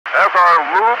as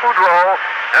our Lou Boudreau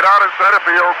and out in center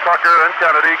field, Tucker and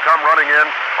Kennedy come running in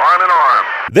arm in arm.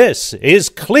 This is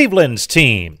Cleveland's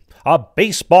Team, a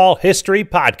baseball history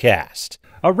podcast.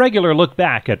 A regular look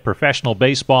back at professional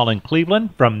baseball in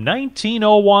Cleveland from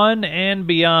 1901 and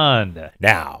beyond.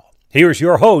 Now, here's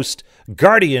your host,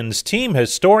 Guardians team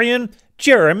historian,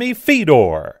 Jeremy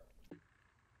Fedor.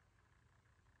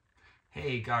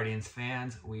 Hey Guardians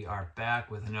fans, we are back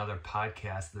with another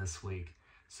podcast this week.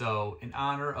 So in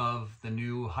honor of the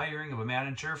new hiring of a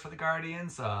manager for the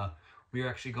Guardians, we are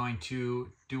actually going to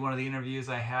do one of the interviews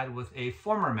I had with a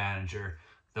former manager,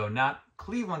 though not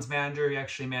Cleveland's manager. He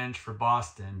actually managed for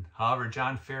Boston. However,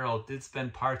 John Farrell did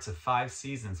spend parts of 5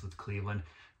 seasons with Cleveland,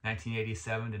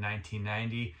 1987 to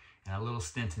 1990, and a little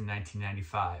stint in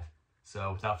 1995.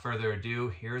 So without further ado,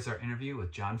 here's our interview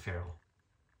with John Farrell.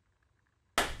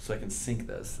 So I can sync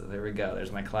this. So there we go.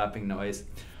 There's my clapping noise.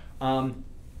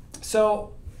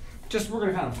 So just we're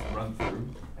going to kind of run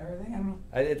through everything.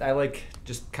 I don't know. I like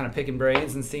just kind of picking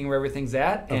brains and seeing where everything's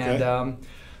at. Okay. And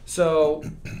so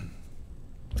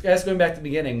guys, going back to the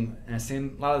beginning, and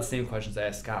a lot of the same questions I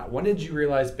asked Scott. When did you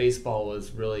realize baseball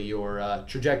was really your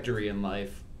trajectory in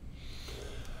life?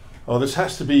 Oh, this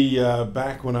has to be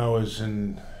back when I was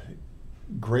in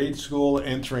grade school,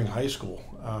 entering high school.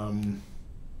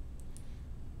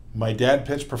 My dad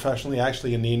pitched professionally,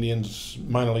 actually in the Indians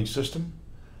minor league system.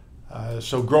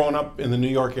 So growing up in the New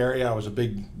York area, I was a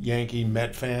big Yankee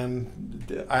Met fan.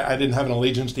 I didn't have an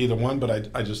allegiance to either one,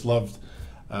 but I just loved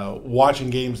watching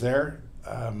games there.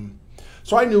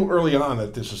 So I knew early on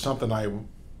that this is something I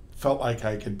felt like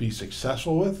I could be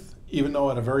successful with, even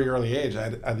though at a very early age I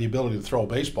had the ability to throw a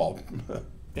baseball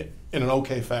in an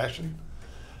okay fashion.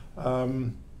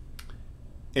 And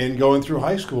going through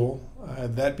high school,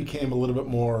 that became a little bit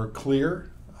more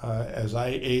clear as I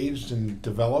aged and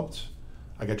developed.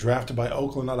 I got drafted by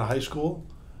Oakland out of high school.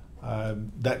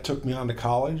 That took me on to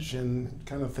college, and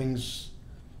kind of things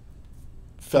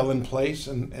fell in place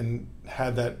and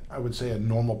had that, I would say, a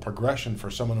normal progression for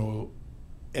someone who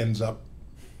ends up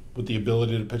with the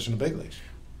ability to pitch in the big leagues.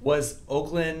 Was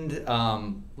Oakland,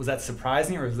 was that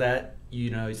surprising, or was that,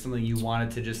 something you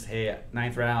wanted to just, hey,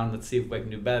 9th round, let's see if I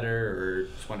can do better, or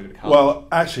just wanted to go to college? Well,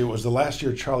 actually, it was the last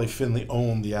year Charlie Finley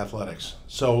owned the Athletics.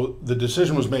 So the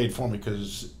decision was made for me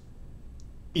because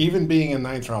even being a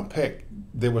 9th round pick,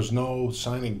 there was no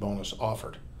signing bonus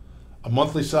offered. A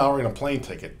monthly salary and a plane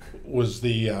ticket was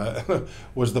the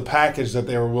was the package that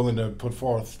they were willing to put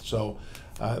forth. So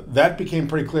that became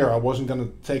pretty clear. I wasn't going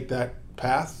to take that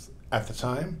path at the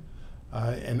time,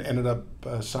 and ended up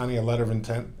signing a letter of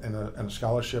intent and a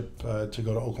scholarship to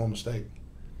go to Oklahoma State.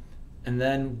 And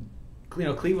then,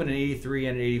 Cleveland in '83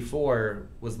 and '84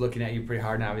 was looking at you pretty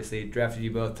hard, and obviously drafted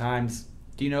you both times.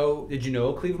 Did you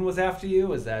know Cleveland was after you?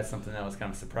 Was that something that was kind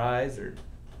of a surprise, or?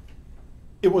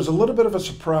 It was a little bit of a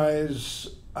surprise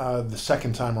the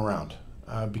second time around,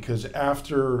 because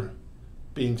after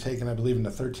being taken, I believe, in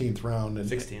the 13th round and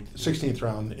 16th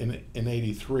round in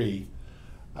 '83,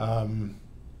 I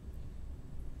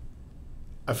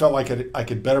felt like I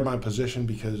could better my position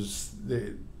because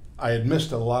I had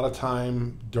missed a lot of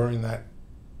time during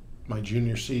my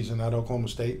junior season at Oklahoma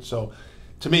State. So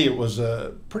to me, it was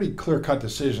a pretty clear-cut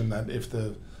decision that if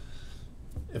it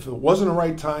wasn't the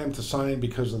right time to sign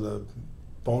because of the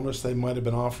bonus they might have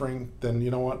been offering, then you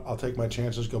know what, I'll take my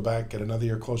chances, go back, get another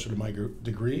year closer to my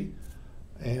degree,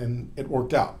 and it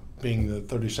worked out, being the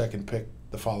 32nd pick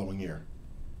the following year.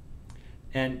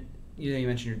 And you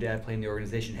mentioned your dad playing the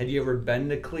organization. Had you ever been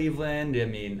to Cleveland? I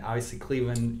mean, obviously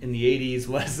Cleveland in the '80s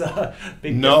was a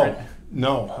big difference.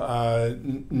 No,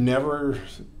 never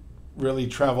really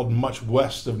traveled much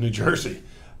west of New Jersey.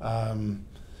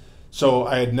 So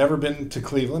I had never been to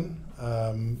Cleveland.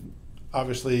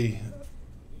 Obviously,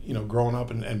 growing up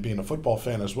and being a football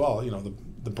fan as well,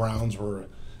 the Browns were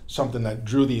something that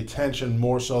drew the attention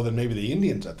more so than maybe the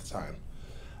Indians at the time.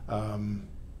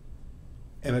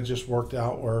 And it just worked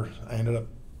out where I ended up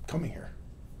coming here.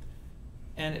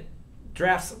 And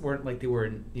drafts weren't like they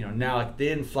were, now. Like they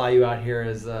didn't fly you out here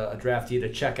as a draftee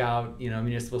to check out,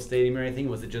 Municipal Stadium or anything.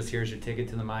 Was it just here's your ticket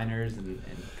to the minors and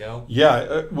go?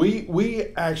 Yeah, we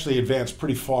actually advanced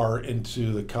pretty far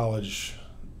into the college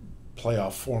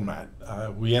playoff format.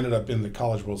 We ended up in the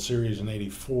College World Series in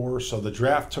 '84, so the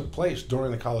draft took place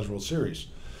during the College World Series.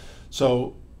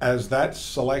 So as that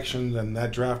selection and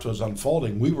that draft was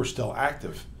unfolding, we were still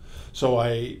active. So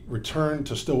I returned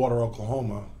to Stillwater,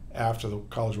 Oklahoma after the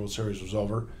College World Series was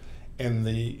over, and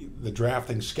the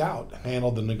drafting scout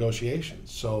handled the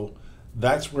negotiations. So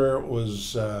that's where it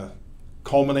was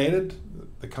culminated.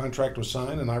 The contract was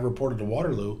signed, and I reported to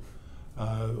Waterloo,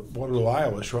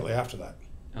 Iowa, shortly after that.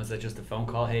 Was that just a phone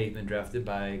call? Hey, you've been drafted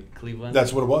by Cleveland?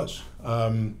 That's what it was.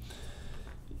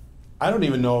 I don't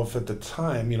even know if at the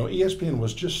time, ESPN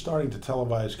was just starting to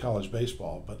televise college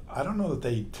baseball, but I don't know that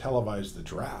they televised the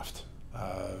draft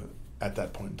at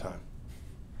that point in time.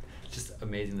 Just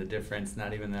amazing the difference,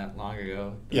 not even that long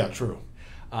ago. Yeah, true.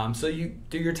 So you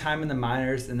do your time in the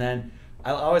minors, and then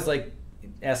I always like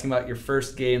asking about your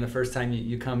first game, the first time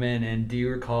you come in, and do you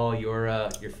recall your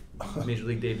Major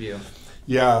League debut?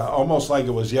 Yeah, almost like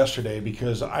it was yesterday,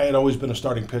 because I had always been a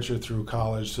starting pitcher through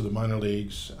college to the minor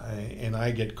leagues, and I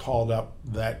get called up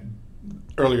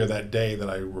earlier that day that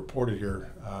I reported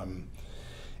here,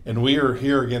 and we are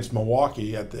here against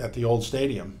Milwaukee at the old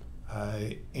stadium,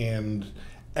 and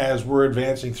as we're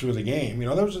advancing through the game,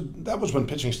 that was when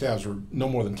pitching staffs were no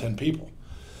more than 10 people,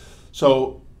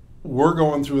 so we're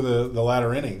going through the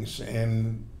latter innings,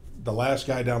 and the last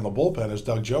guy down the bullpen is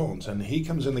Doug Jones, and he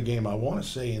comes in the game, I want to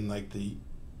say, in like the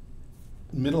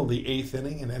middle of the 8th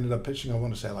inning, and ended up pitching, I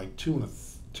want to say, like two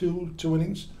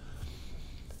innings.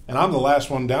 And I'm the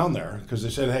last one down there because they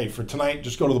said, hey, for tonight,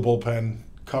 just go to the bullpen,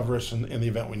 cover us in the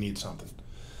event we need something.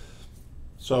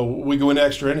 So we go into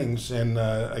extra innings and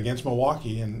against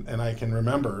Milwaukee, and I can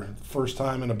remember first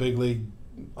time on a big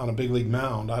league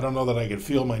mound. I don't know that I could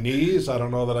feel my knees. I don't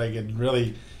know that I could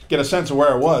really get a sense of where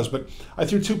I was, but I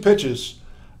threw 2 pitches,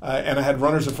 and I had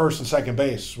runners at first and second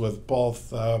base with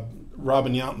both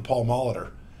Robin Yount and Paul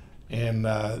Molitor,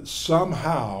 and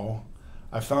somehow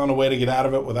I found a way to get out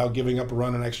of it without giving up a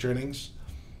run in extra innings.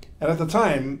 And at the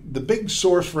time, the big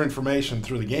source for information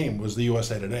through the game was the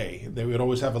USA Today. They would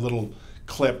always have a little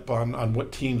clip on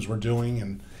what teams were doing,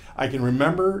 and I can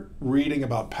remember reading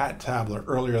about Pat Tabler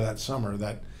earlier that summer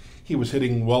that he was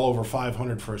hitting well over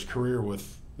 500 for his career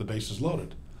with the bases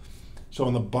loaded. So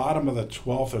in the bottom of the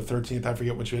 12th or 13th, I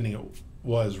forget which inning it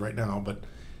was right now, but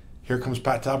here comes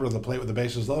Pat Tabler to the plate with the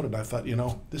bases loaded. I thought,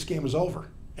 this game is over.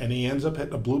 And he ends up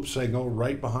hitting a bloop signal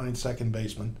right behind second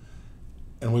baseman.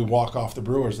 And we walk off the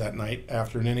Brewers that night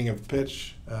after an inning of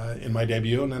pitch in my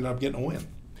debut and ended up getting a win.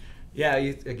 Yeah,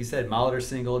 like you said, Molitor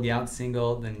singled, Yount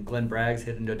singled, then Glenn Braggs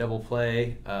hit into a double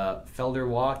play, Felder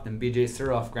walked, and B.J.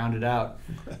 Suroff grounded out.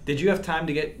 Did you have time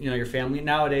to get your family?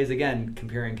 Nowadays, again,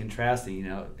 comparing and contrasting,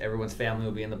 everyone's family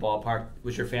will be in the ballpark.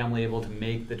 Was your family able to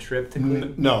make the trip to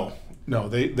Cleveland? No,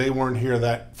 they weren't here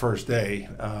that first day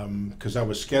because I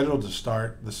was scheduled to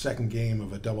start the second game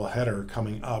of a doubleheader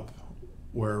coming up,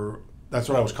 where that's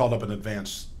what I was called up in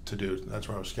advance to do. That's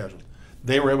where I was scheduled.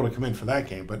 They were able to come in for that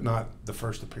game, but not the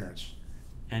first appearance.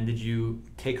 And did you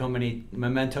take home any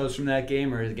mementos from that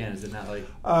game, or again, is it not like?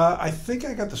 I think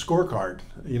I got the scorecard,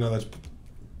 that's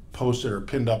posted or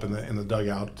pinned up in the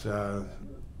dugout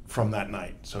from that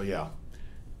night. So yeah.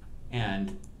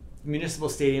 And Municipal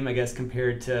Stadium, I guess,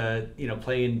 compared to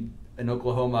playing in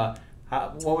Oklahoma,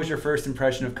 what was your first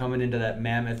impression of coming into that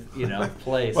mammoth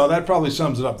place? Well, that probably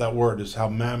sums it up. That word is how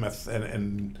mammoth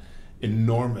and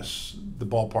enormous the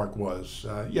ballpark was.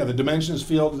 The dimensions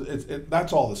field,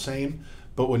 that's all the same,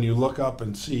 but when you look up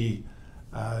and see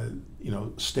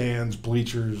stands,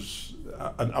 bleachers,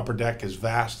 an upper deck as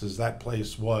vast as that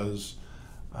place was,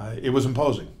 it was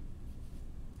imposing.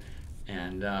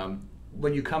 And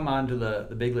when you come onto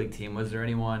the big league team, was there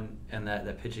anyone in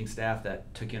that pitching staff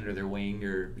that took you under their wing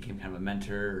or became kind of a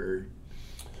mentor?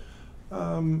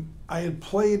 I had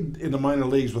played in the minor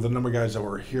leagues with a number of guys that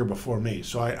were here before me.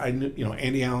 So I knew,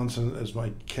 Andy Allenson as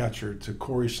my catcher, to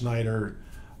Corey Snyder,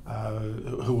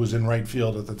 who was in right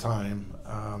field at the time.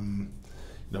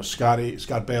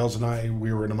 Scott Bales and I,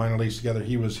 we were in the minor leagues together.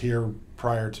 He was here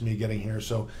prior to me getting here.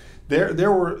 So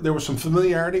there was some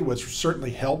familiarity, which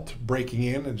certainly helped breaking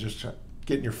in and just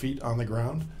getting your feet on the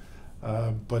ground.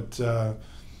 But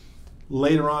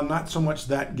later on, not so much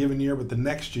that given year, but the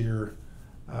next year,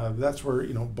 that's where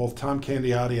both Tom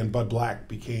Candiotti and Bud Black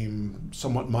became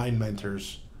somewhat my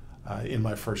mentors in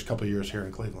my first couple of years here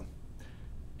in Cleveland.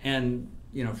 And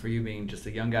for you being just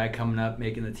a young guy coming up,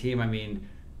 making the team, I mean,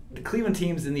 the Cleveland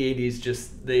teams in the 80s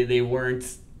just they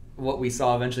weren't what we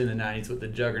saw eventually in the 90s with the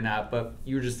juggernaut, but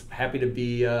you were just happy to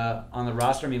be on the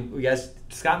roster. I mean,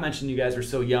 Scott mentioned you guys were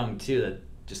so young too that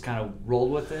just kind of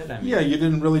rolled with it. Yeah, you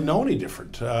didn't really know any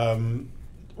different.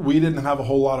 We didn't have a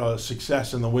whole lot of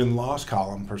success in the win-loss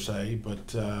column per se,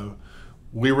 but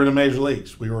we were in the major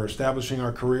leagues. We were establishing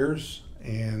our careers,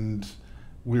 and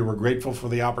we were grateful for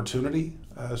the opportunity.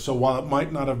 So while it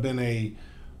might not have been a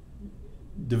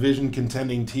division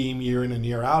contending team year in and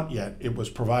year out yet, it was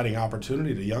providing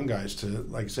opportunity to young guys to,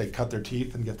 like I say, cut their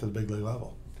teeth and get to the big league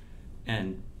level.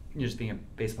 And just being a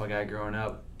baseball guy growing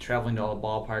up, traveling to all the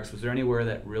ballparks, was there anywhere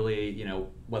that really,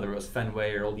 whether it was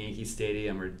Fenway or Old Yankee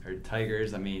Stadium or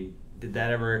Tigers, I mean, did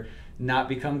that ever not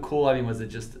become cool? I mean, was it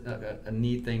just a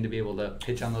neat thing to be able to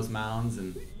pitch on those mounds?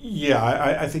 And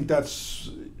yeah, I think that's,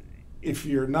 if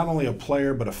you're not only a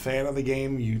player but a fan of the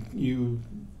game, you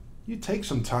take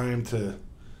some time to,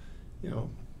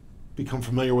 become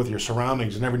familiar with your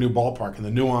surroundings and every new ballpark and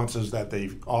the nuances that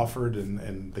they've offered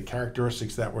and the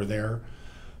characteristics that were there.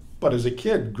 But as a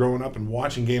kid growing up and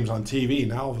watching games on TV,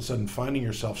 now all of a sudden finding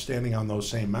yourself standing on those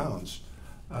same mounds,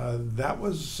 that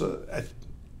was,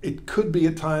 it could be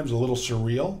at times a little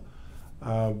surreal,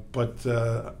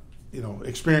 but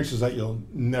experiences that you'll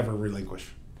never relinquish.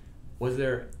 Was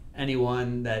there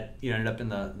anyone that ended up in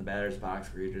the batter's box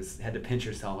where you just had to pinch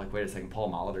yourself, like, wait a second, Paul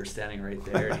Molitor's standing right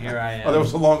there, and here I am? Oh, there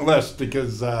was a long list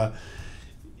because there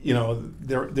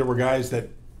were guys that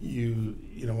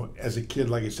as a kid,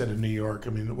 like I said, in New York, I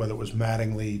mean, whether it was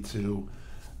Mattingly to,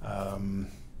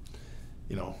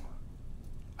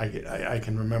 I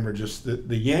can remember just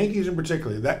the Yankees in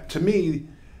particular. That, to me,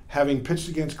 having pitched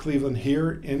against Cleveland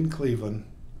here in Cleveland,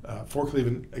 for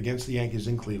Cleveland against the Yankees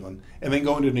in Cleveland, and then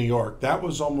going to New York, that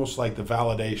was almost like the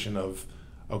validation of,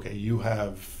 okay, you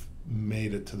have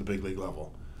made it to the big league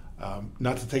level.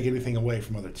 Not to take anything away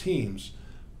from other teams,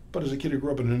 but as a kid who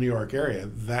grew up in the New York area,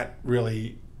 that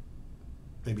really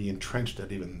maybe entrenched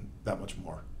it even that much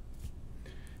more.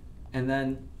 And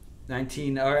then I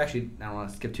don't want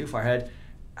to skip too far ahead.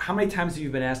 How many times have you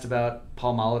been asked about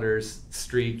Paul Molitor's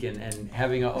streak and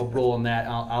having a role in that,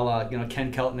 a la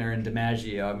Ken Keltner and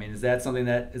DiMaggio? I mean, is that something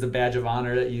that is a badge of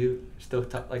honor that you still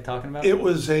like talking about? It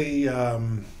was a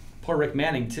poor Rick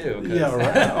Manning too. Yeah,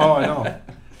 right. Oh, I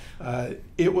know.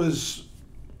 It was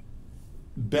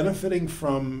benefiting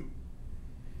from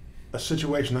a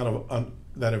situation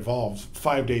that evolved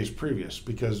 5 days previous,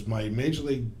 because my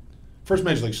first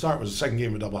major league start was the second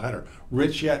game of a doubleheader.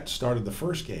 Rich Yett started the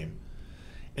first game.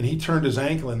 And he turned his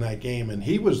ankle in that game, and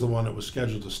he was the one that was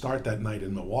scheduled to start that night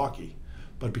in Milwaukee.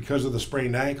 But because of the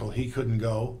sprained ankle, he couldn't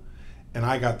go, and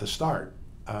I got the start.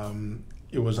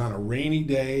 It was on a rainy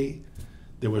day.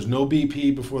 There was no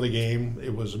BP before the game.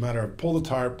 It was a matter of pull the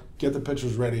tarp, get the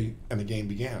pitchers ready, and the game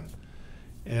began.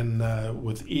 And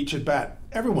with each at-bat,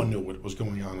 everyone knew what was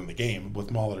going on in the game with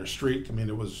Molitor's streak. I mean,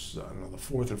 it was, the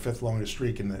fourth or fifth longest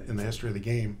streak in the history of the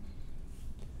game.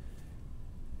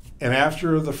 And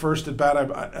after the first at bat,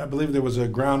 I believe there was a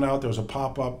ground out, there was a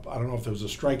pop up. I don't know if there was a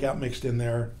strikeout mixed in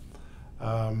there,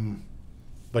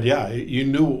 but yeah, you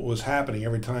knew what was happening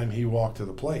every time he walked to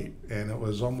the plate, and it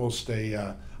was almost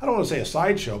I don't want to say a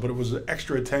sideshow, but it was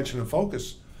extra attention and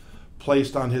focus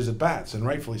placed on his at bats, and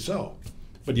rightfully so.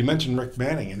 But you mentioned Rick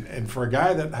Manning, and for a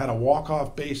guy that had a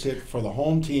walk-off base hit for the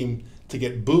home team to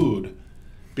get booed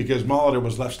because Molitor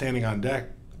was left standing on deck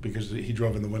because he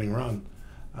drove in the winning run.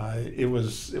 It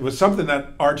was something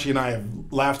that Archie and I have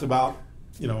laughed about,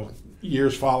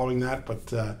 years following that.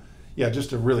 But yeah,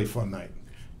 just a really fun night.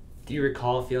 Do you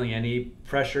recall feeling any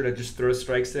pressure to just throw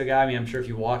strikes to a guy? I mean, I'm sure if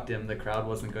you walked him, the crowd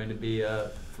wasn't going to be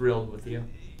thrilled with you.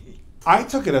 I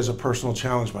took it as a personal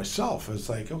challenge myself. It's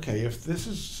like, okay, if this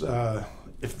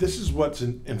is what's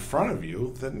in front of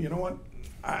you, then you know what?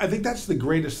 I think that's the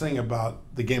greatest thing about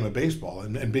the game of baseball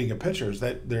and being a pitcher, is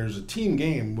that there's a team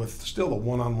game with still a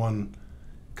one-on-one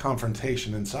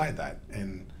confrontation inside that,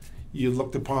 and you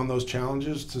looked upon those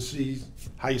challenges to see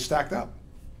how you stacked up.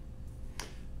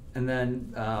 And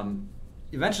then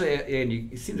eventually, and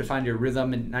you seem to find your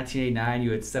rhythm. In 1989,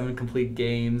 you had 7 complete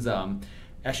games.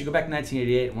 Actually, go back to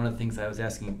 1988, and one of the things I was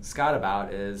asking Scott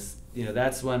about is,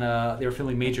 that's when they were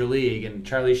filming Major League, and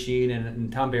Charlie Sheen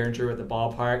and Tom Berenger were at the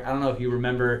ballpark. I don't know if you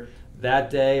remember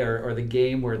that day or the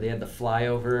game where they had the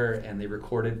flyover and they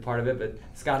recorded part of it, but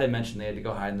Scott had mentioned they had to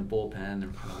go hide in the bullpen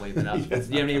and kind of waving up. Yes.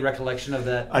 Do you have any recollection of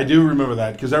that? I do remember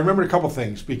that, because I remember a couple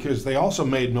things, because they also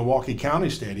made Milwaukee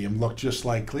County Stadium look just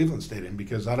like Cleveland Stadium,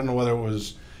 because I don't know whether it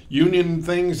was union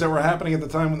things that were happening at the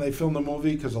time when they filmed the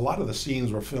movie, because a lot of the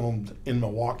scenes were filmed in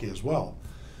Milwaukee as well.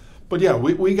 But yeah,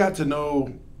 we got to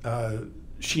know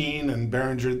Sheen and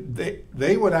Berenger.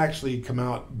 They would actually come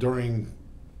out during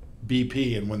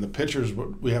BP, and when the pitchers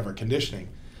we have our conditioning,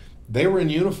 they were in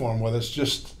uniform with us,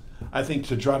 just I think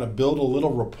to try to build a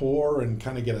little rapport and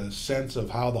kind of get a sense of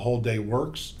how the whole day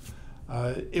works.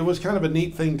 It was kind of a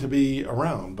neat thing to be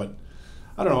around, but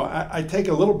I don't know, I take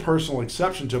a little personal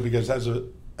exception to it, because as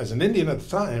an Indian at the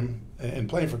time and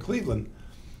playing for Cleveland,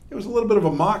 it was a little bit of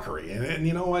a mockery, and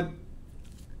you know what,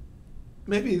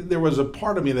 maybe there was a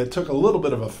part of me that took a little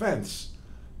bit of offense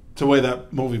to the way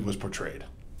that movie was portrayed.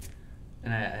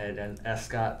 And I had asked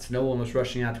Scott, no one was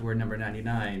rushing out to wear number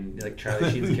 99, like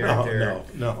Charlie Sheen's character.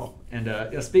 No.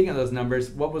 And speaking of those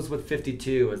numbers, what was with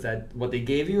 52? Was that what they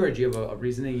gave you, or do you have a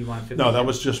reasoning you wanted 52? No, that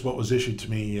was just what was issued to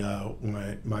me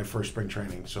when my first spring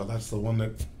training. So that's the one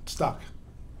that stuck.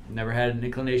 Never had an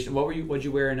inclination. What'd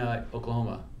you wear in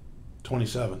Oklahoma?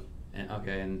 27.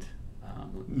 And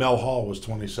Mel Hall was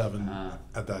 27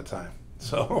 at that time.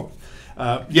 So,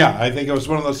 I think it was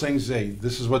one of those things. Hey,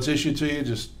 this is what's issued to you.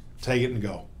 Just take it and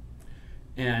go.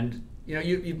 And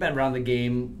you've been around the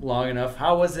game long enough.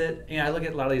 How was it? I look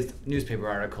at a lot of these newspaper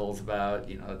articles about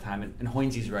the time, and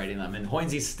Hoynesie's writing them, and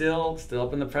Hoynesie's still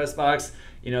up in the press box,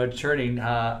 churning.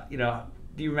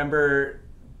 Do you remember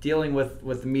dealing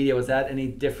with the media? Was that any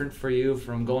different for you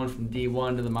from going from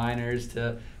D1 to the minors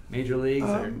to major leagues?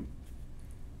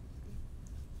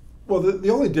 Well, the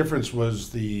only difference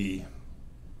was maybe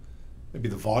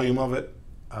the volume of it,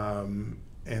 and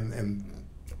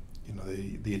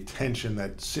the attention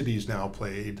that cities now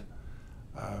played,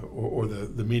 or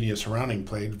the media surrounding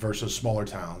played versus smaller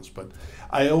towns. But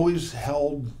I always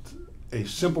held a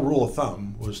simple rule of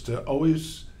thumb, was to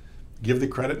always give the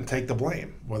credit and take the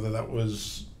blame, whether that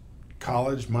was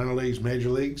college, minor leagues, major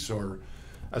leagues, or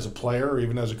as a player or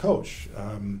even as a coach.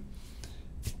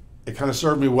 It kind of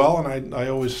served me well, and I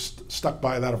always stuck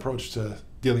by that approach to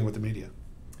dealing with the media.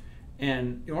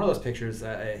 And one of those pictures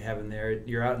I have in there,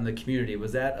 you're out in the community.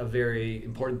 Was that a very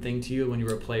important thing to you when you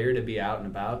were a player, to be out and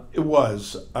about? It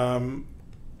was.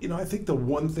 I think the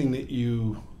one thing that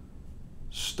you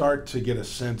start to get a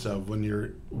sense of when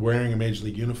you're wearing a major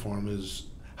league uniform is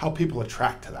how people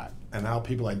attract to that and how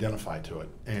people identify to it.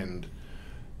 And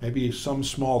maybe some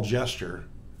small gesture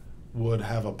would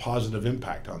have a positive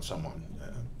impact on someone.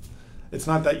 It's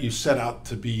not that you set out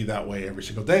to be that way every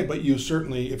single day, but you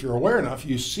certainly, if you're aware enough,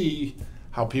 you see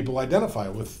how people identify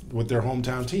with their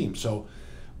hometown team. So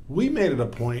we made it a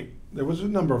point. There was a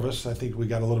number of us, I think we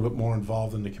got a little bit more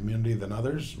involved in the community than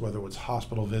others, whether it was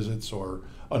hospital visits or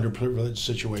underprivileged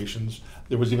situations.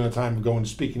 There was even a time of going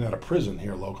speaking out of prison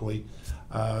here locally.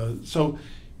 So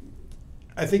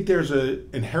I think there's an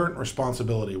inherent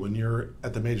responsibility when you're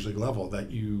at the major league level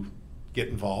that you get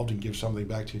involved and give something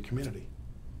back to your community.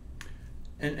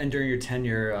 And during your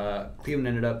tenure, Cleveland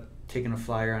ended up taking a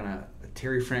flyer on a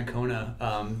Terry Francona.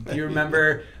 Do you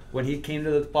remember when he came to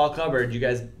the ball club, or did you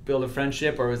guys build a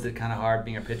friendship, or was it kind of hard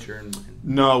being a pitcher?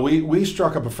 No, we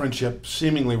struck up a friendship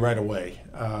seemingly right away.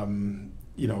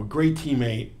 Great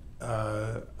teammate,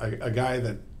 a guy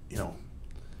that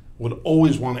would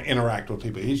always want to interact with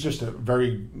people. He's just a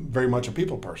very, very much a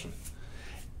people person.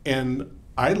 And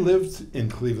I lived in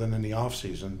Cleveland in the off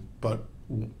season, but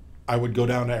I would go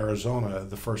down to Arizona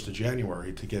the 1st of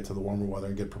January to get to the warmer weather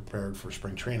and get prepared for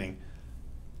spring training.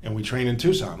 And we trained in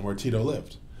Tucson, where Tito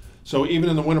lived. So even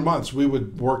in the winter months, we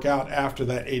would work out after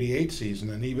that 88 season.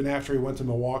 And even after he went to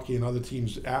Milwaukee and other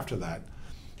teams after that,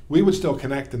 we would still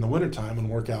connect in the wintertime and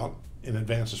work out in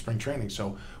advance of spring training.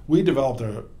 So we developed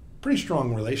a pretty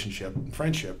strong relationship and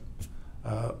friendship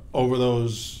over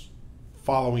those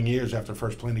following years after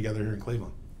first playing together here in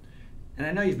Cleveland. And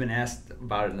I know you've been asked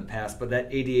about it in the past, but that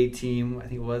 88 team, I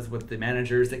think it was, with the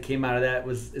managers that came out of that,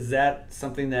 is that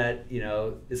something that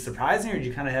is surprising, or do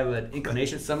you kind of have an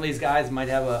inclination some of these guys might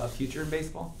have a future in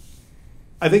baseball?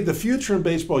 I think the future in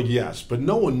baseball, yes, but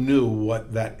no one knew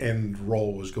what that end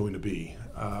role was going to be.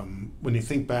 When you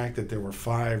think back that there were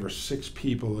 5 or 6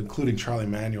 people, including Charlie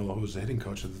Manuel, who was the hitting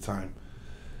coach at the time,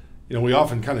 we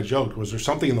often kind of joked, was there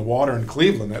something in the water in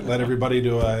Cleveland that led everybody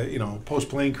to a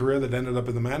post-playing career that ended up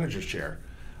in the manager's chair?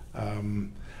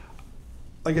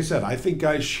 Like I said, I think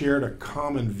guys shared a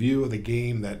common view of the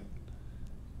game that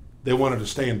they wanted to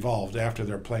stay involved after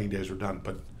their playing days were done.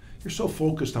 But you're so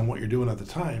focused on what you're doing at the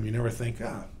time, you never think,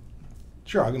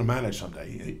 sure, I'm going to manage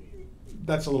someday.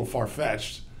 That's a little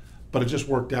far-fetched, but it just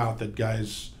worked out that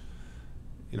guys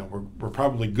we're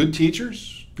probably good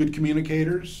teachers, good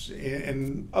communicators,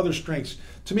 and other strengths.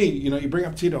 To me, you bring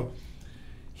up Tito.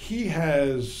 He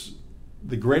has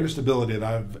the greatest ability that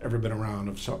I've ever been around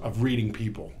of reading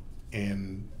people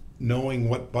and knowing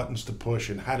what buttons to push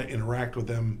and how to interact with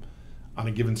them on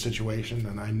a given situation.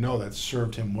 And I know that's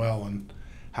served him well, and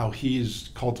how he's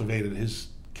cultivated his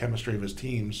chemistry of his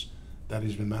teams that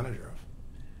he's been manager of.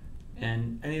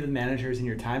 And any of the managers in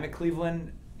your time at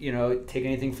Cleveland, take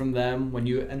anything from them when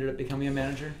you ended up becoming a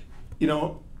manager?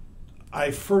 When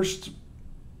I first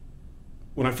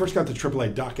got to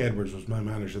AAA, Doc Edwards was my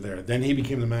manager there. Then he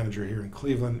became the manager here in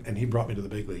Cleveland, and he brought me to the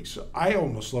big leagues. So I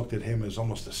almost looked at him as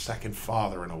almost a second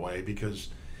father in a way, because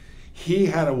he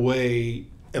had a way,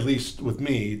 at least with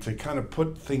me, to kind of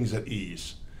put things at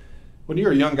ease. when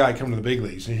you're a young guy coming to the big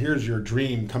leagues and here's your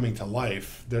dream coming to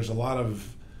life, there's a lot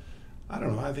of, I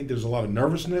don't know, I think there's a lot of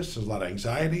nervousness, there's a lot of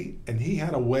anxiety, and he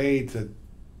had a way to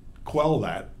quell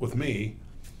that with me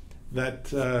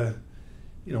that,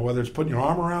 whether it's putting your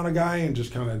arm around a guy and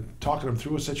just kind of talking him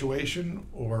through a situation,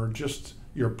 or just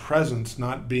your presence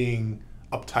not being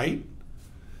uptight,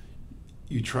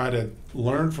 you try to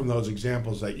learn from those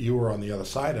examples that you were on the other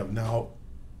side of. Now,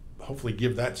 hopefully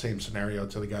give that same scenario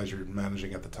to the guys you're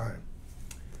managing at the time.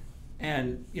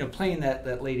 And, playing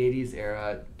that late 80s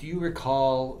era, do you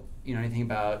recall, anything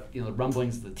about, the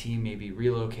rumblings of the team maybe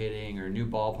relocating or new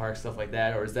ballpark, stuff like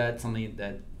that? Or is that something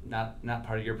that not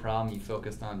part of your problem? You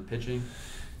focused on pitching?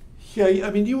 Yeah,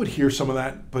 I mean, you would hear some of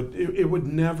that, but it would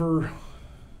never,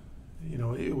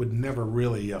 it would never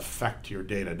really affect your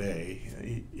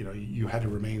day-to-day. You had to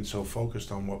remain so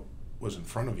focused on what was in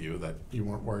front of you that you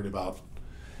weren't worried about.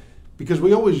 Because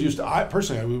we always used to, I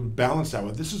would balance that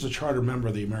with, this is a charter member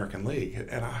of the American League,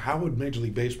 and how would Major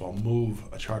League Baseball move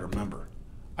a charter member?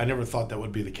 I never thought that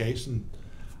would be the case, and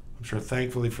I'm sure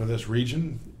thankfully for this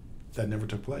region, that never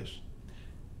took place.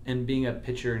 And being a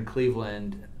pitcher in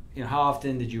Cleveland, how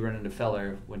often did you run into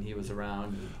Feller when he was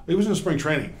around? He was in spring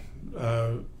training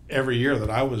every year that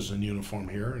I was in uniform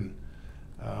here, and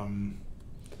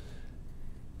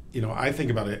I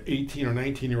think about an 18 or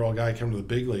 19-year-old guy coming to the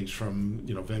big leagues from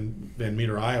Van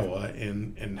Meter, Iowa,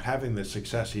 and having the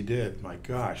success he did. My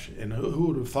gosh! And who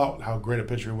would have thought how great a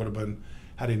pitcher he would have been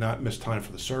had he not missed time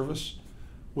for the service?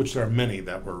 Which there are many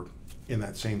that were in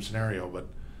that same scenario, but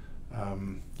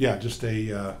just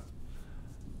a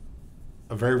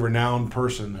very renowned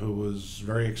person who was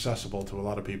very accessible to a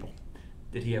lot of people.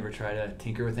 Did he ever try to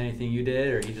tinker with anything you did,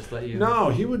 or he just let you? No,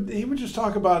 he would just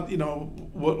talk about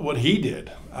what he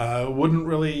did. Wouldn't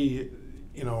really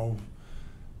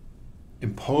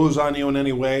impose on you in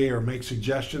any way or make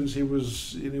suggestions. He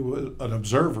was an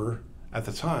observer at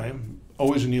the time,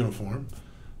 always in uniform,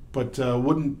 but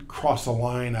wouldn't cross the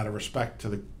line out of respect to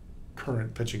the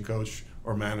current pitching coach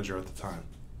or manager at the time.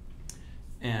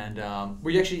 And were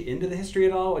you actually into the history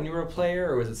at all when you were a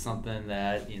player, or was it something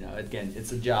that, again,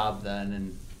 it's a job then?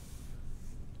 And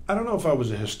I don't know if I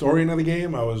was a historian of the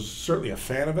game. I was certainly a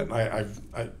fan of it. I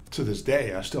to this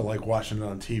day, I still like watching it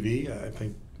on TV. I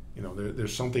think,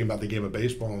 there's something about the game of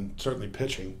baseball, and certainly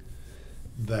pitching,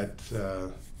 that,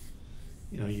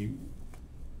 you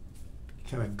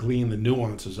kind of glean the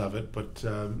nuances of it. But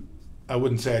I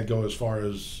wouldn't say I'd go as far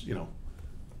as,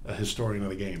 a historian of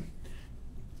the game.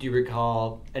 Do you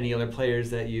recall any other players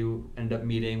that you ended up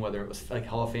meeting, whether it was like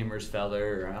Hall of Famers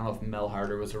Feller, or I don't know if Mel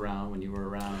Harder was around when you were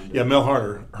around? Yeah, Mel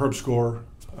Harder, Herb Score,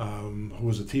 who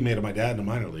was a teammate of my dad in the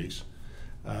minor leagues.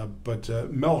 But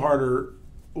Mel Harder,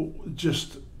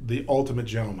 just the ultimate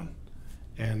gentleman.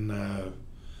 And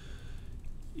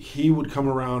he would come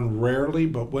around rarely,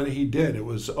 but when he did, it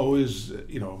was always,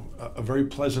 a very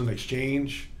pleasant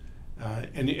exchange.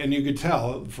 And you could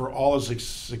tell, for all his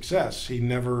success, he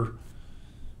never...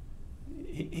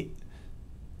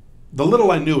 the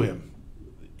little I knew him,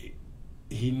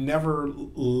 he never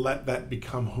let that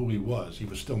become who he was. He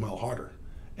was still Mel Harder.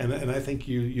 And I think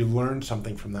you learn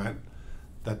something from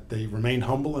that they remain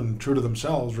humble and true to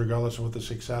themselves regardless of what the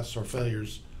success or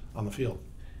failures on the field.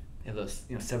 Yeah, those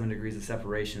 7 degrees of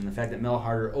separation. The fact that Mel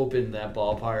Harder opened that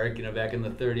ballpark, back in the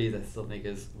 30s, I still think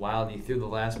is wild. And he threw the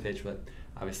last pitch, but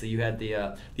obviously you had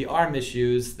the arm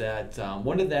issues. That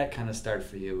when did that kind of start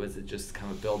for you? Was it just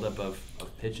kind of buildup of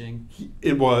pitching?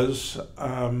 It was.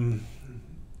 I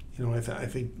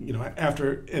think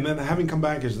after, and then having come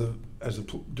back as the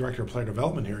director of player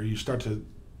development here, you start to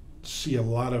see a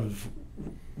lot of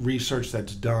research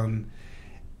that's done,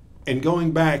 and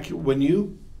going back when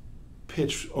you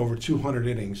pitch over 200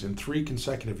 innings in 3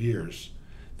 consecutive years,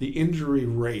 the injury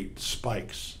rate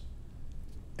spikes,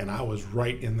 and I was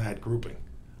right in that grouping.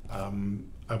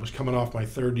 I was coming off my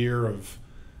 3rd year of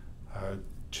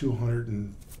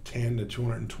 210 to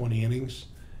 220 innings,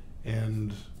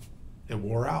 and it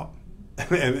wore out.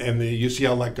 and the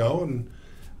UCL let go, and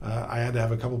I had to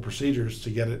have a couple procedures to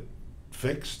get it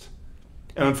fixed.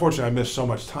 And unfortunately, I missed so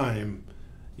much time,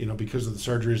 because of the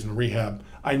surgeries and the rehab.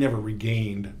 I never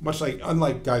regained,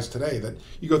 unlike guys today that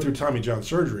you go through Tommy John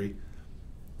surgery,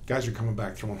 guys are coming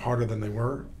back throwing harder than they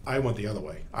were. I went the other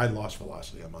way. I lost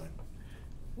velocity on mine.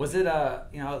 Was it I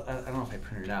don't know if I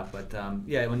printed it out, but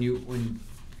when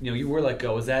you were let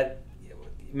go, was that, you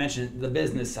mentioned the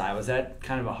business side, was that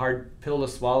kind of a hard pill to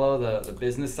swallow, the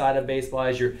business side of baseball?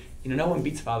 As you're, no one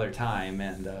beats Father Time,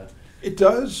 and it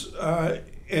does,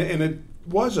 and it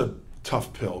was a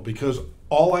tough pill because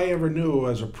all I ever knew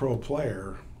as a pro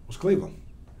player was Cleveland,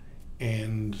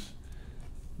 and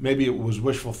maybe it was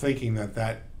wishful thinking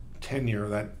that tenure,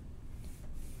 that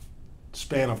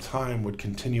span of time would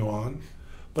continue on.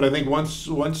 But I think once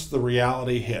the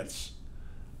reality hits,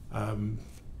 then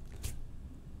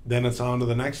it's on to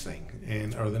the next thing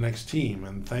or the next team.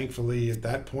 And thankfully, at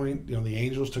that point, the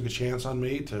Angels took a chance on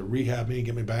me to rehab me and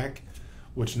get me back,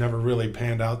 which never really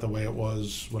panned out the way it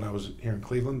was when I was here in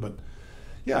Cleveland. But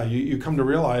yeah, you come to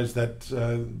realize that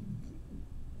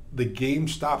the game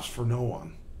stops for no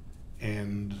one,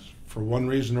 and for one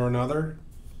reason or another,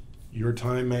 your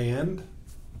time may end,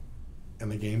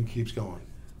 and the game keeps going.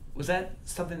 Was that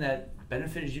something that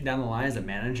benefited you down the line as a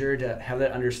manager, to have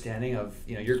that understanding of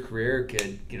your career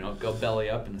could go belly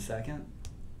up in a second?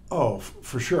 Oh,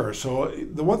 for sure. So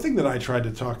the one thing that I tried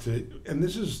to talk to, and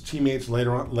this is teammates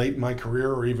later on, late in my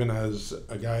career, or even as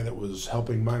a guy that was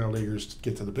helping minor leaguers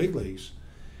get to the big leagues,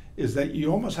 is that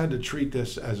you almost had to treat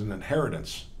this as an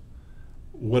inheritance.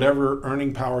 Whatever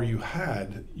earning power you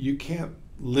had, you can't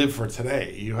live for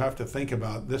today. You have to think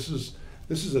about this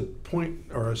is a point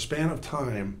or a span of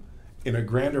time in a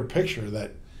grander picture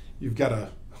that you've got to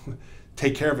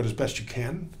take care of it as best you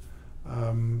can.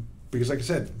 Because like I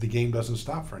said, the game doesn't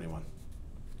stop for anyone.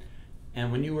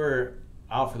 And when you were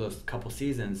out for those couple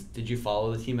seasons, did you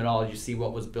follow the team at all? Did you see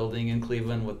what was building in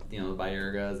Cleveland with the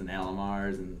Baergas and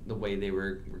Alomars and the way they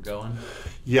were going?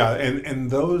 Yeah, and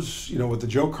those, with the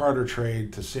Joe Carter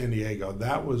trade to San Diego,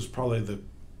 that was probably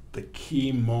the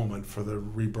key moment for the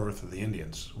rebirth of the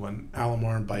Indians. When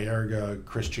Alomar and Baerga,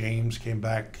 Chris James came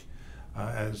back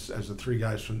as the three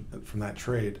guys from that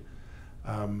trade.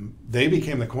 They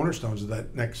became the cornerstones of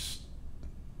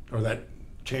that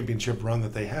championship run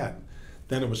that they had.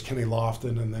 Then it was Kenny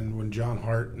Lofton, and then when John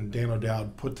Hart and Dan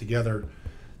O'Dowd put together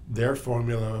their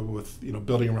formula with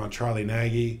building around Charlie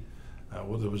Nagy, there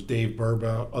was Dave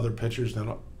Burba, other pitchers,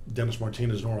 then Dennis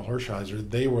Martinez and Oral Hershiser.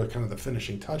 They were kind of the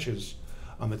finishing touches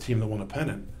on the team that won a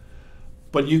pennant.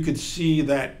 But you could see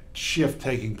that shift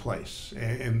taking place,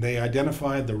 and they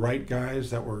identified the right guys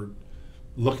that were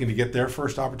looking to get their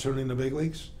first opportunity in the big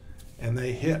leagues, and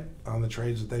they hit on the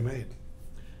trades that they made.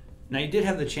 Now, you did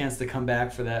have the chance to come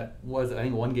back for that, I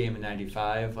think one game in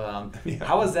 '95. Yeah.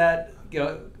 How was that,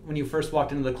 when you first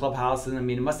walked into the clubhouse? And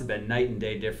it must have been night and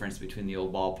day difference between the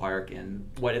old ballpark and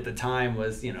what at the time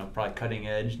was, probably cutting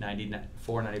edge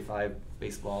 94, 95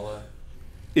 baseball.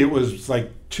 It was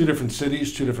like two different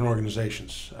cities, two different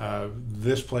organizations.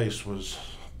 This place was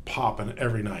popping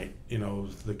every night.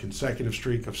 The consecutive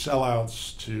streak of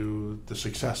sellouts, to the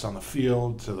success on the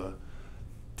field, to the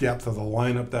depth of the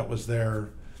lineup that was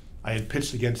there. I had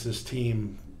pitched against this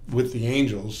team with the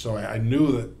Angels, so I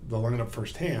knew the lineup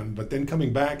firsthand. But then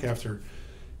coming back after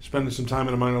spending some time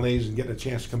in the minor leagues and getting a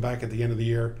chance to come back at the end of the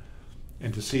year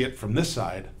and to see it from this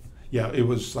side, yeah, it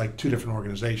was like two different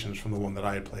organizations from the one that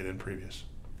I had played in previous.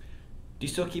 Do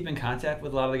you still keep in contact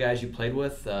with a lot of the guys you played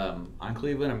with on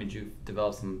Cleveland? Did you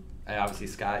develop some? Obviously,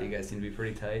 Scott, you guys seem to be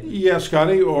pretty tight. Yeah,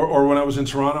 Scotty. Or when I was in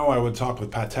Toronto, I would talk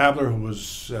with Pat Tabler, who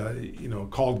was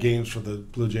called games for the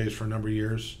Blue Jays for a number of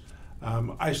years.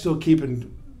 I still keep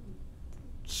in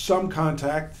some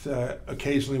contact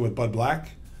occasionally with Bud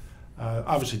Black,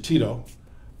 obviously Tito,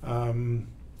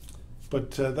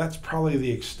 but that's probably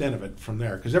the extent of it from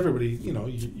there. Because everybody,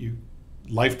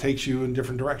 life takes you in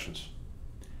different directions.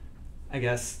 I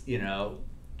guess,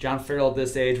 John Farrell at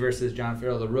this age versus John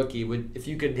Farrell the rookie, if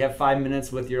you could have 5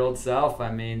 minutes with your old self,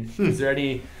 is there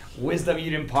any wisdom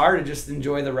you'd impart or just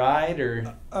enjoy the ride?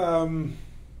 Or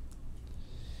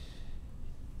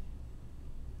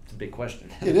it's a big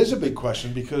question. It is a big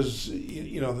question because,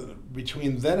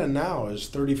 between then and now is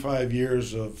 35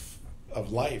 years of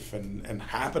life and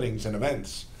happenings and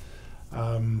events.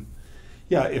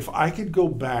 If I could go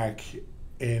back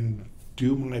and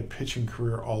do my pitching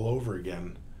career all over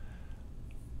again,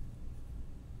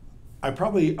 I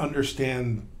probably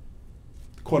understand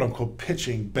quote-unquote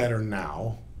pitching better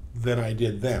now than I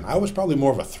did then. I was probably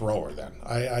more of a thrower then.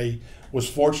 I was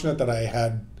fortunate that I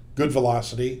had good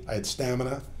velocity, I had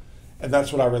stamina, and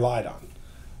that's what I relied on.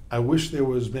 I wish there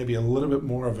was maybe a little bit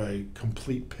more of a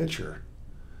complete pitcher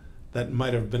that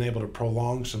might have been able to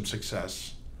prolong some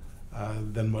success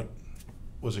than what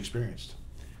was experienced.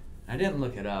 I didn't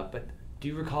look it up, but do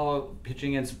you recall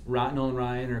pitching against Nolan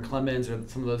Ryan or Clemens or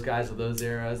some of those guys of those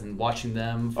eras and watching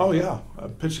them? Oh, yeah. I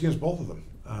pitched against both of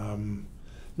them.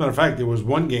 Matter of fact, there was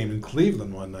one game in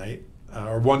Cleveland one night,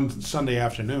 or one Sunday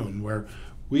afternoon, where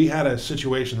we had a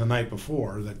situation the night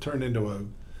before that turned into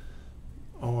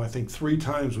I think 3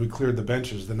 times we cleared the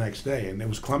benches the next day, and it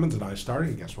was Clemens and I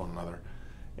starting against one another.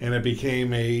 And it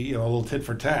became a little tit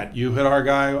for tat. You hit our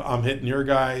guy, I'm hitting your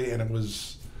guy, and it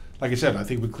was... Like I said, I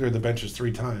think we cleared the benches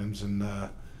 3 times, and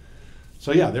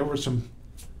there were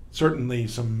certainly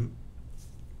some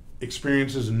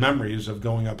experiences and memories of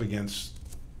going up against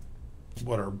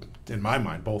what are, in my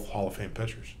mind, both Hall of Fame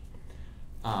pitchers.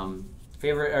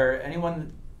 Favorite, or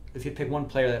anyone, if you pick one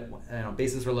player that,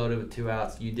 bases were loaded with 2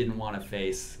 outs, you didn't want to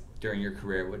face during your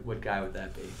career, what guy would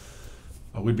that be?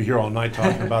 We'd be here all night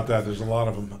talking about that. There's a lot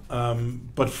of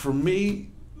them. But for me,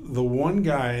 the one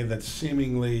guy that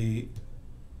seemingly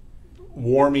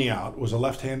wore me out was a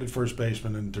left-handed first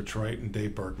baseman in Detroit, and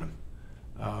Dave Bergman.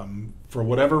 For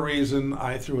whatever reason,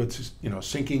 I threw a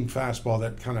sinking fastball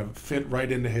that kind of fit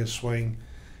right into his swing,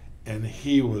 and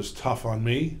he was tough on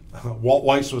me. Walt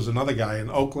Weiss was another guy in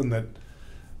Oakland that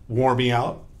wore me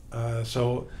out.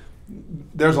 So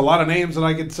there's a lot of names that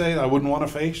I could say I wouldn't want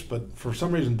to face, but for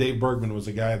some reason Dave Bergman was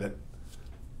the guy that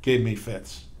gave me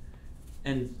fits.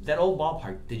 And that old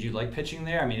ballpark, did you like pitching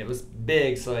there? I mean, it was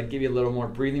big, so I'd give you a little more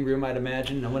breathing room, I'd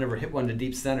imagine. No one ever hit one to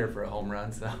deep center for a home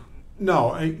run, so.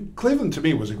 No, Cleveland to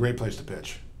me was a great place to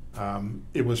pitch.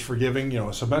 It was forgiving,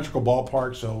 a symmetrical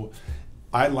ballpark, so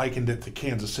I likened it to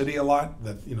Kansas City a lot,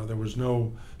 that, there was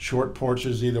no short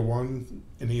porches, either one,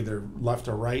 in either left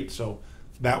or right, so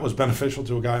that was beneficial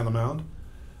to a guy on the mound.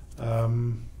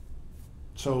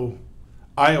 So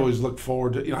I always looked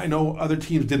forward to, I know other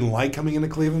teams didn't like coming into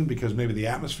Cleveland because maybe the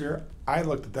atmosphere. I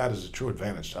looked at that as a true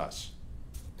advantage to us.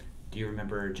 Do you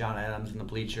remember John Adams in the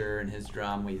bleacher and his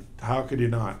drum? How could you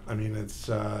not? I mean,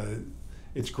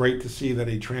 it's great to see that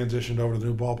he transitioned over to the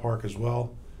new ballpark as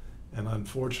well. And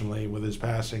unfortunately, with his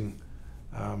passing,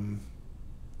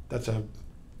 that's a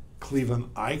Cleveland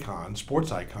icon,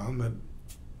 sports icon, that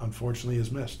unfortunately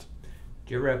is missed.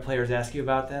 Do you ever have players ask you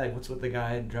about that? Like, what's with the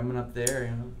guy drumming up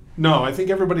there? No, I think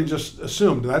everybody just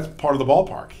assumed that's part of the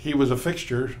ballpark. He was a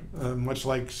fixture, much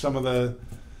like some of the,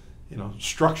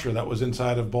 structure that was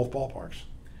inside of both ballparks.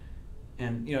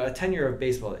 And, a tenure of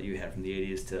baseball that you had from the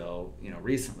 80s till,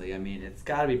 recently, I mean, it's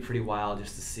got to be pretty wild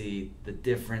just to see the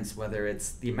difference, whether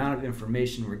it's the amount of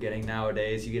information we're getting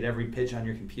nowadays. You get every pitch on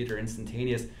your computer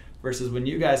instantaneous versus when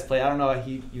you guys play. I don't know,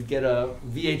 you get a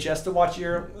VHS to watch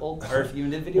your old, or if you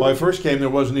did video. Well, I first came, there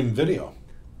wasn't even video.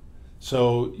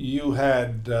 So you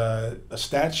had a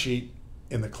stat sheet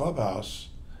in the clubhouse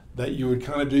that you would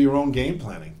kind of do your own game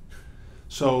planning.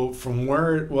 So from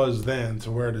where it was then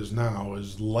to where it is now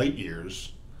is light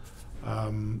years.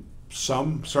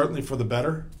 Some certainly for the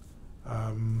better.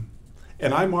 And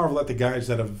I marvel at the guys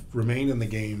that have remained in the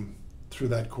game through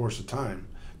that course of time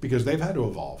because they've had to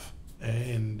evolve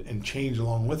and change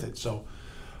along with it. So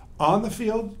on the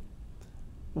field,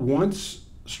 once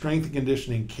strength and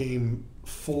conditioning came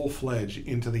full-fledged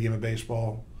into the game of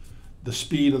baseball, the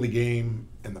speed of the game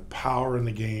and the power in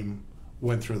the game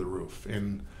went through the roof.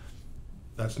 And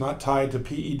that's not tied to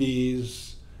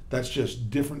PEDs. That's just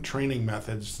different training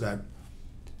methods that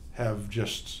have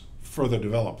just further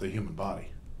developed the human body.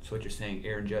 So what you're saying,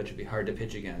 Aaron Judge would be hard to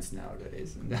pitch against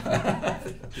nowadays.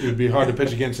 It would be hard to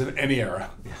pitch against in any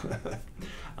era.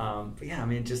 But yeah, I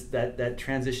mean, just that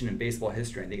transition in baseball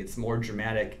history, I think it's more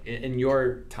dramatic in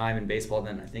your time in baseball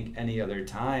than I think any other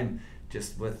time,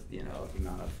 just with, the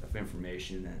amount of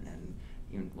information and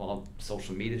even,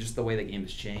 social media, just the way the game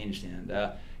has changed. And,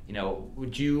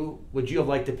 would you have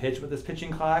liked to pitch with this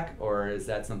pitching clock, or is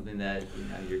that something that,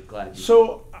 you're glad you...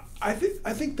 So I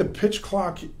think the pitch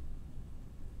clock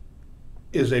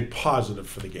is a positive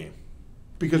for the game.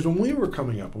 Because when we were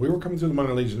coming through the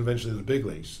minor leagues and eventually the big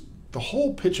leagues, the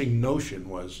whole pitching notion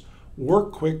was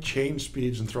work quick, change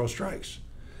speeds, and throw strikes.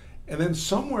 And then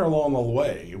somewhere along the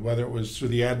way, whether it was through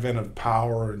the advent of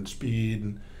power and speed,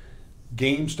 and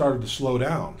games started to slow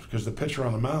down because the pitcher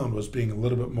on the mound was being a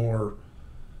little bit more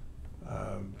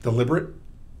deliberate.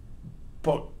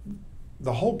 But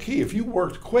the whole key, if you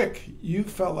worked quick, you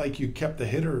felt like you kept the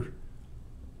hitter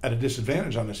at a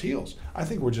disadvantage on his heels. I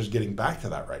think we're just getting back to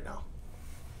that right now.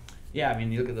 Yeah, I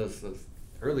mean, you look at those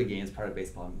early games, part of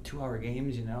baseball, 2-hour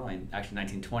games, and actually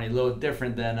 1920, a little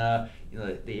different than the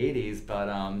 80s, but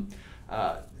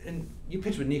and you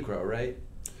pitched with Necro, right?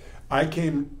 I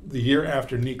came the year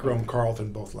after Necro and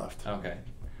Carlton both left. Okay.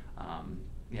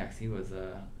 Yeah, because he was,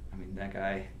 that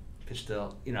guy pitched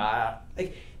still,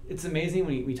 it's amazing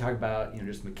when we talk about,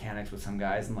 just mechanics with some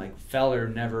guys, and like Feller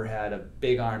never had a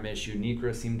big arm issue.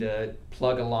 Necro seemed to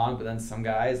plug along, but then some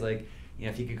guys,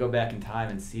 if you could go back in time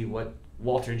and see what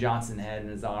Walter Johnson had in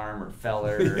his arm, or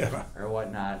Feller, yeah, or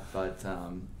whatnot, but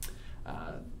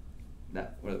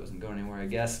that wasn't going anywhere, I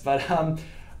guess. But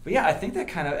yeah, I think that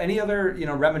kind of, any other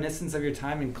reminiscence of your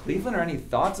time in Cleveland, or any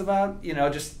thoughts about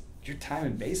just your time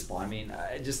in baseball? I mean,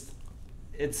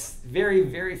 it's very,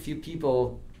 very few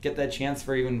people get that chance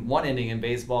for even one inning in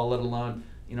baseball, let alone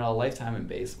a lifetime in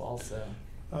baseball. So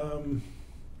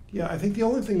yeah, I think the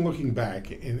only thing looking back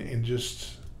and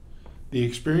just The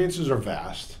experiences are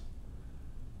vast,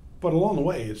 but along the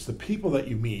way, it's the people that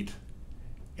you meet,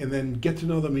 and then get to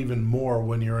know them even more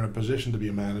when you're in a position to be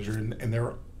a manager, and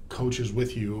they're coaches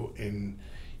with you, and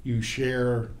you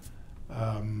share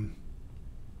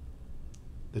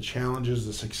the challenges,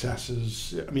 the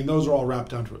successes. I mean, those are all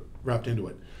wrapped into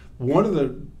it. One of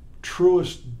the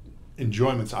truest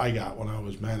enjoyments I got when I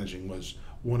was managing was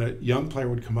when a young player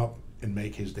would come up and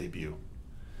make his debut.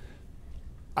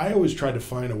 I always tried to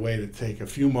find a way to take a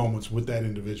few moments with that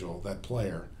individual, that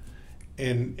player,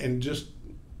 and just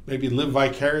maybe live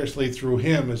vicariously through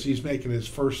him as he's making his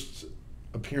first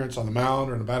appearance on the mound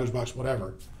or in the batter's box,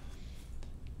 whatever.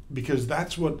 Because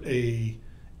that's what a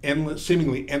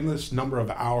seemingly endless number of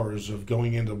hours of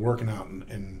going into working out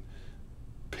and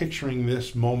picturing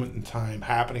this moment in time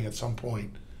happening at some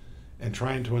point and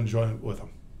trying to enjoy it with them.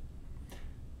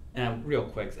 And real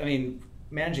quick, I mean,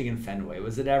 managing in Fenway,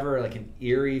 was it ever like an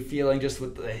eerie feeling just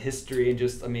with the history and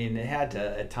just, I mean, it had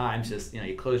to at times just,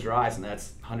 you close your eyes and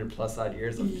that's 100+ odd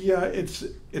years of... Yeah, it's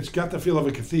got the feel of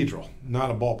a cathedral, not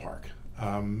a ballpark.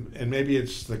 And maybe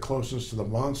it's the closeness to the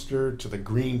monster, to the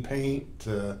green paint,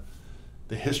 to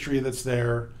the history that's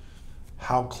there,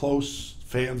 how close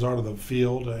fans are to the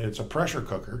field. It's a pressure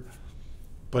cooker,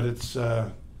 but it's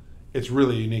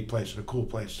really a unique place and a cool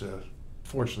place to,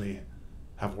 fortunately,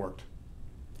 have worked.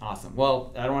 Awesome.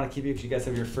 Well, I don't want to keep you because you guys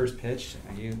have your first pitch.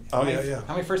 How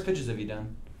many first pitches have you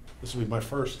done? This will be my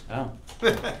first. Oh.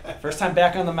 First time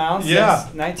back on the mound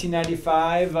since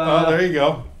 1995. There you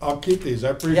go. I'll keep these. I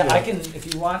appreciate it. Yeah, I can,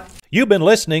 if you want. You've been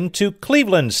listening to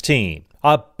Cleveland's Team,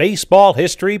 a baseball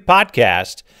history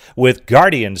podcast with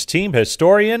Guardians team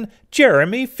historian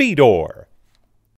Jeremy Fedor.